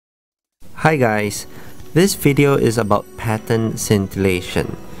Hi guys, this video is about pattern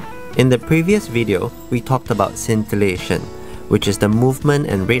scintillation. In the previous video, we talked about scintillation, which is the movement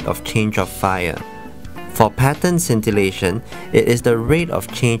and rate of change of fire. For pattern scintillation, it is the rate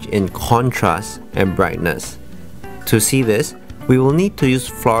of change in contrast and brightness. To see this, we will need to use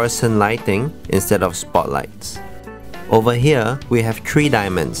fluorescent lighting instead of spotlights. Over here, we have 3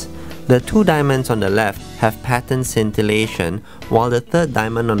 diamonds. The 2 diamonds on the left have pattern scintillation, while the 3rd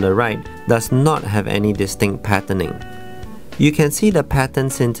diamond on the right does not have any distinct patterning. You can see the pattern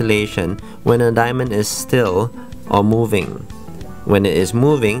scintillation when a diamond is still or moving. When it is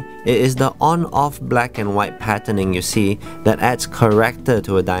moving, it is the on-off black and white patterning you see that adds character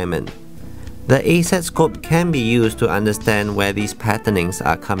to a diamond. The Aset scope can be used to understand where these patternings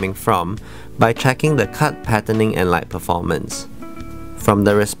are coming from by checking the cut patterning and light performance. From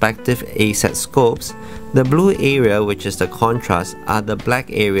the respective Aset scopes, the blue area, which is the contrast, are the black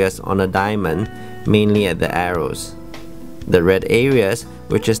areas on a diamond, mainly at the arrows. The red areas,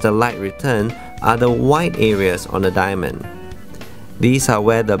 which is the light return, are the white areas on a diamond. These are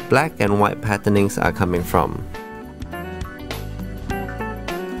where the black and white patternings are coming from.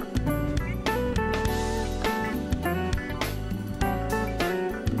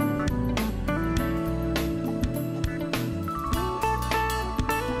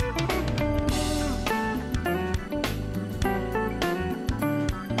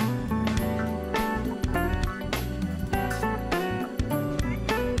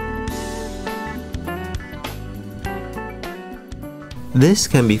 This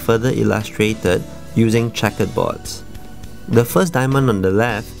can be further illustrated using checkered boards. The first diamond on the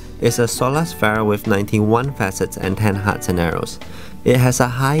left is a solar sphere with 91 facets and 10 hearts and arrows. It has a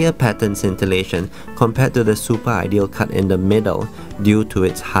higher pattern scintillation compared to the super ideal cut in the middle due to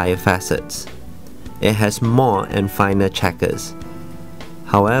its higher facets. It has more and finer checkers.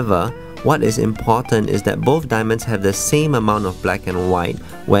 However, what is important is that both diamonds have the same amount of black and white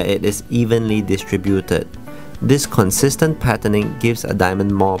where it is evenly distributed. This consistent patterning gives a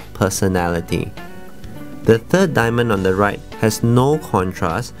diamond more personality. The 3rd diamond on the right has no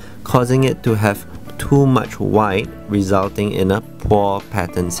contrast, causing it to have too much white, resulting in a poor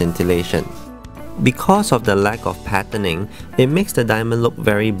pattern scintillation. Because of the lack of patterning, it makes the diamond look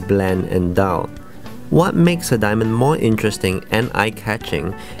very bland and dull. What makes a diamond more interesting and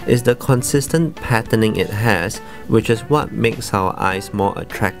eye-catching is the consistent patterning it has, which is what makes our eyes more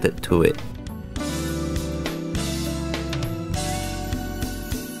attracted to it.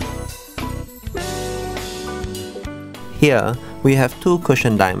 Here, we have 2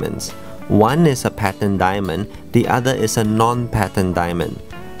 cushion diamonds. One is a pattern diamond, the other is a non-pattern diamond.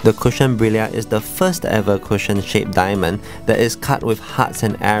 The cushion brillia is the first ever cushion-shaped diamond that is cut with hearts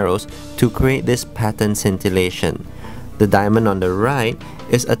and arrows to create this pattern scintillation. The diamond on the right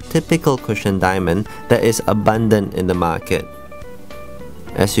is a typical cushion diamond that is abundant in the market.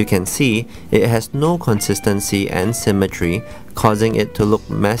 As you can see, it has no consistency and symmetry, causing it to look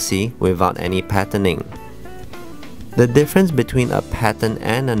messy without any patterning. The difference between a pattern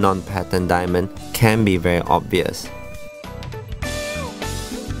and a non-pattern diamond can be very obvious.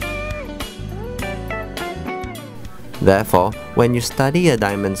 Therefore, when you study a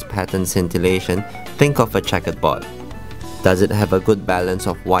diamond's pattern scintillation, think of a checkered board. Does it have a good balance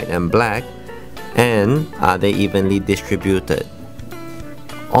of white and black? And are they evenly distributed?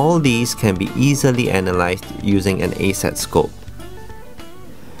 All these can be easily analyzed using an Aset scope.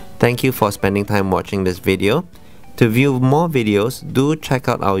 Thank you for spending time watching this video. To view more videos, do check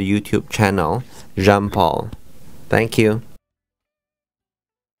out our YouTube channel, JannPaul. Thank you.